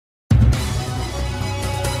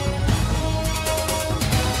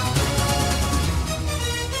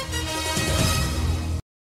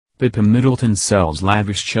Pippa Middleton sells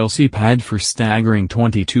lavish Chelsea pad for staggering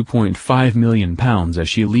 £22.5 million as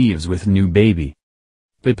she leaves with new baby.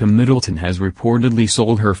 Pippa Middleton has reportedly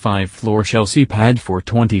sold her 5-floor Chelsea pad for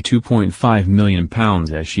 £22.5 million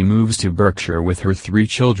as she moves to Berkshire with her 3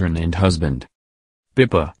 children and husband.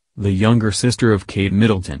 Pippa, the younger sister of Kate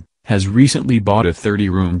Middleton, has recently bought a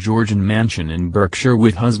 30-room Georgian mansion in Berkshire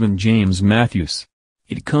with husband James Matthews.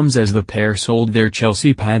 It comes as the pair sold their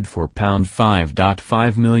Chelsea pad for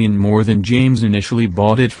 £5.5 million more than James initially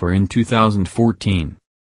bought it for in 2014.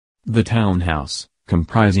 The townhouse,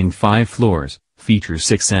 comprising 5 floors, features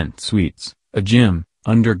 6 en-suites, a gym,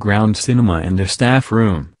 underground cinema and a staff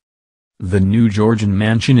room. The new Georgian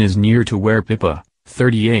mansion is near to where Pippa,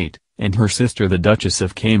 38, and her sister the Duchess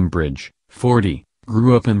of Cambridge, 40,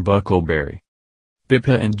 grew up in Bucklebury.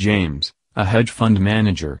 Pippa and James, a hedge fund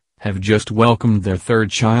manager, have just welcomed their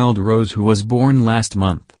 3rd child Rose, who was born last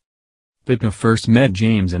month. Pippa first met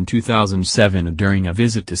James in 2007 during a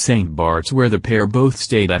visit to St. Bart's, where the pair both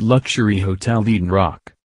stayed at luxury hotel Eden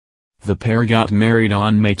Rock. The pair got married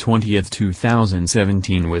on May 20,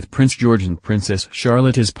 2017 with Prince George and Princess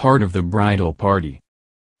Charlotte as part of the bridal party.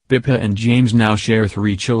 Pippa and James now share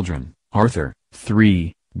 3 children, Arthur,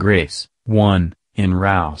 3, Grace, 1, and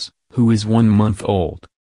Rouse, who is 1 month old.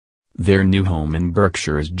 Their new home in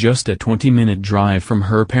Berkshire is just a 20-minute drive from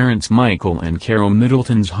her parents Michael and Carol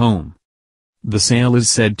Middleton's home. The sale is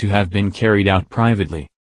said to have been carried out privately.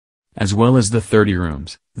 As well as the 30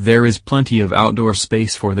 rooms, there is plenty of outdoor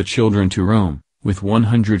space for the children to roam, with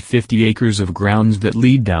 150 acres of grounds that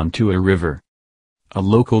lead down to a river. A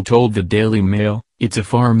local told the Daily Mail, "It's a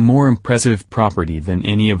far more impressive property than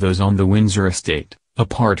any of those on the Windsor estate,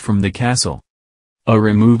 apart from the castle." A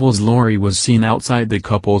removals lorry was seen outside the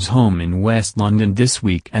couple's home in West London this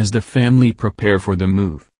week as the family prepare for the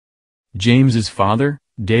move. James's father,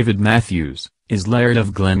 David Matthews, is Laird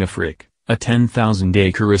of Glenafric, a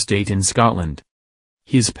 10,000-acre estate in Scotland.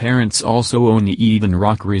 His parents also own the Eden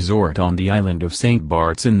Rock Resort on the island of St.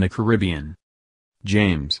 Bart's in the Caribbean.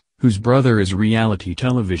 James, whose brother is reality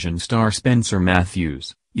television star Spencer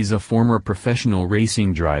Matthews, is a former professional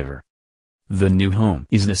racing driver. The new home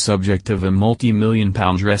is the subject of a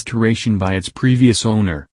multi-million-pound restoration by its previous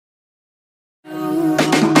owner.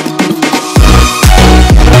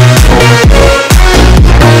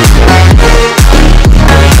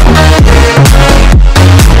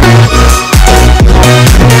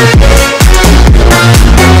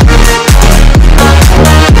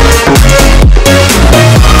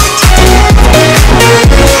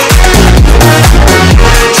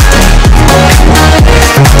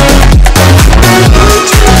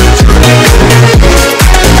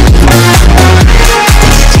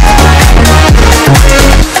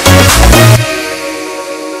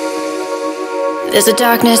 There's a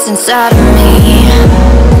darkness inside of me.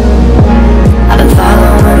 I've been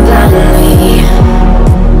following blindly.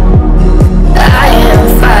 I am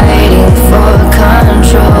fighting for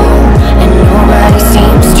control, and nobody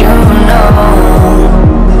seems to know.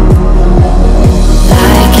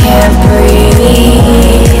 I can't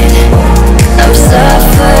breathe, I'm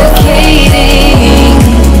suffocating.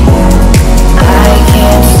 I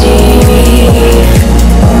can't see,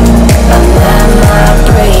 I'm at my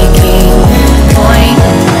breaking point.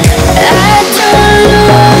 I don't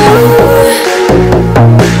know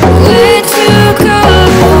where to go,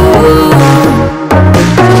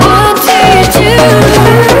 what to do,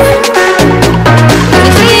 but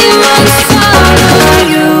we must follow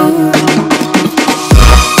you.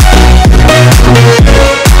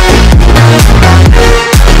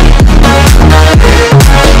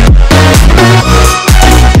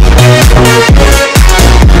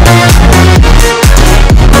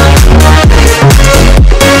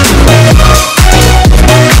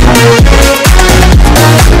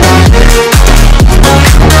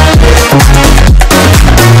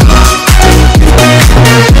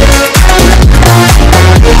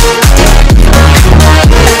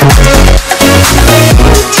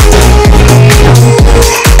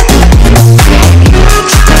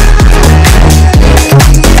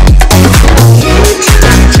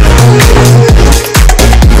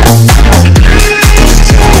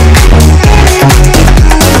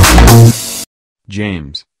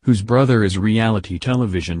 James, whose brother is reality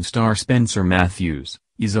television star Spencer Matthews,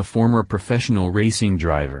 is a former professional racing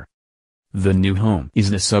driver. The new home is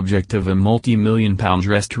the subject of a multi-million-pound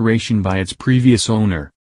restoration by its previous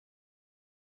owner.